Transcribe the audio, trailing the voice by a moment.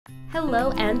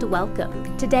Hello and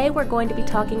welcome. Today we're going to be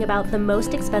talking about the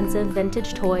most expensive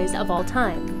vintage toys of all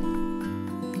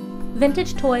time.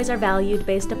 Vintage toys are valued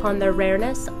based upon their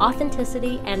rareness,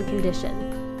 authenticity, and condition.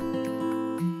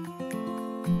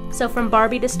 So from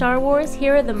Barbie to Star Wars,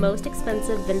 here are the most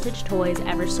expensive vintage toys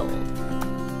ever sold.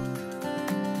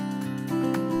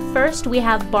 First, we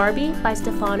have Barbie by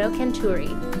Stefano Canturi.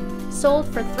 Sold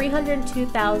for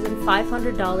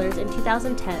 $302,500 in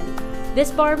 2010, this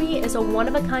Barbie is a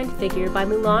one-of-a-kind figure by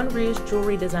Moulin Rouge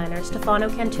jewelry designer Stefano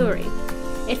Canturi.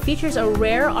 It features a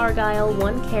rare Argyle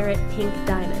 1-carat pink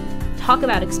diamond. Talk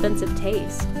about expensive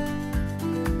taste.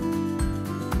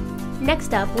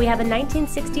 Next up, we have a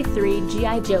 1963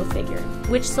 G.I. Joe figure,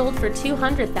 which sold for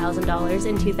 $200,000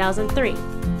 in 2003.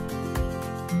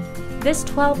 This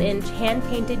 12-inch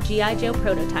hand-painted G.I. Joe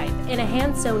prototype in a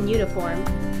hand-sewn uniform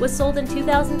was sold in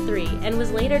 2003 and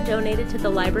was later donated to the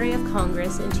Library of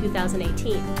Congress in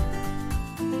 2018.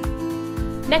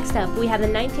 Next up, we have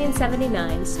the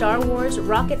 1979 Star Wars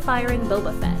rocket-firing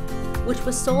Boba Fett, which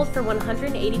was sold for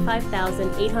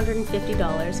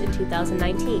 $185,850 in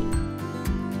 2019.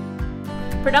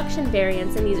 Production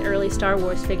variants in these early Star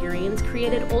Wars figurines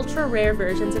created ultra-rare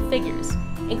versions of figures,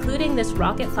 including this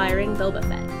rocket-firing Boba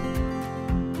Fett.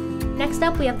 Next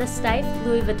up, we have the Steiff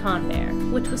Louis Vuitton bear,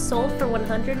 which was sold for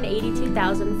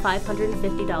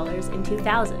 $182,550 in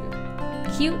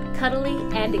 2000. Cute, cuddly,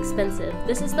 and expensive,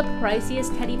 this is the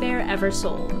priciest teddy bear ever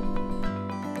sold.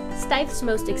 Steiff's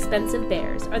most expensive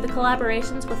bears are the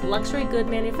collaborations with luxury good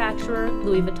manufacturer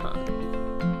Louis Vuitton.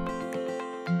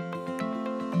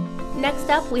 Next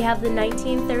up, we have the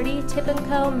 1930 Tip &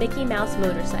 Co. Mickey Mouse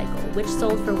motorcycle, which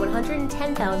sold for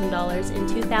 $110,000 in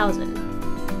 2000.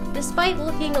 Despite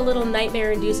looking a little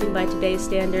nightmare-inducing by today's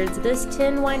standards, this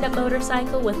tin wind-up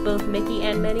motorcycle with both Mickey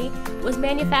and Minnie was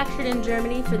manufactured in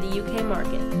Germany for the UK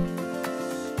market.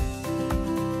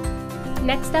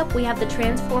 Next up, we have the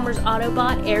Transformers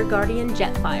Autobot Air Guardian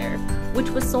Jetfire,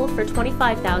 which was sold for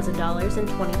 $25,000 in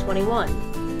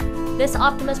 2021. This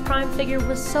Optimus Prime figure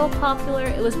was so popular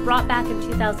it was brought back in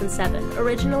 2007,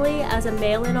 originally as a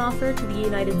mail-in offer to the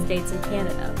United States and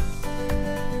Canada.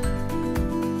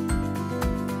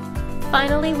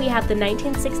 Finally, we have the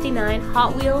 1969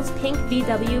 Hot Wheels Pink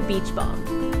VW Beach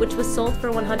Bomb, which was sold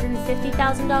for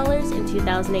 $150,000 in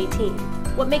 2018.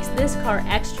 What makes this car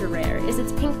extra rare is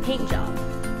its pink paint job.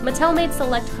 Mattel made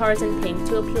select cars in pink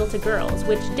to appeal to girls,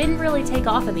 which didn't really take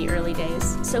off in the early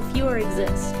days, so fewer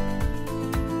exist.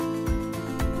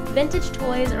 Vintage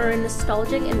toys are a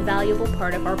nostalgic and valuable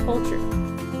part of our culture.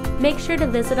 Make sure to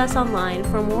visit us online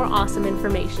for more awesome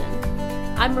information.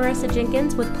 I'm Marissa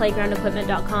Jenkins with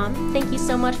PlaygroundEquipment.com. Thank you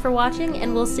so much for watching,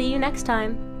 and we'll see you next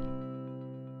time.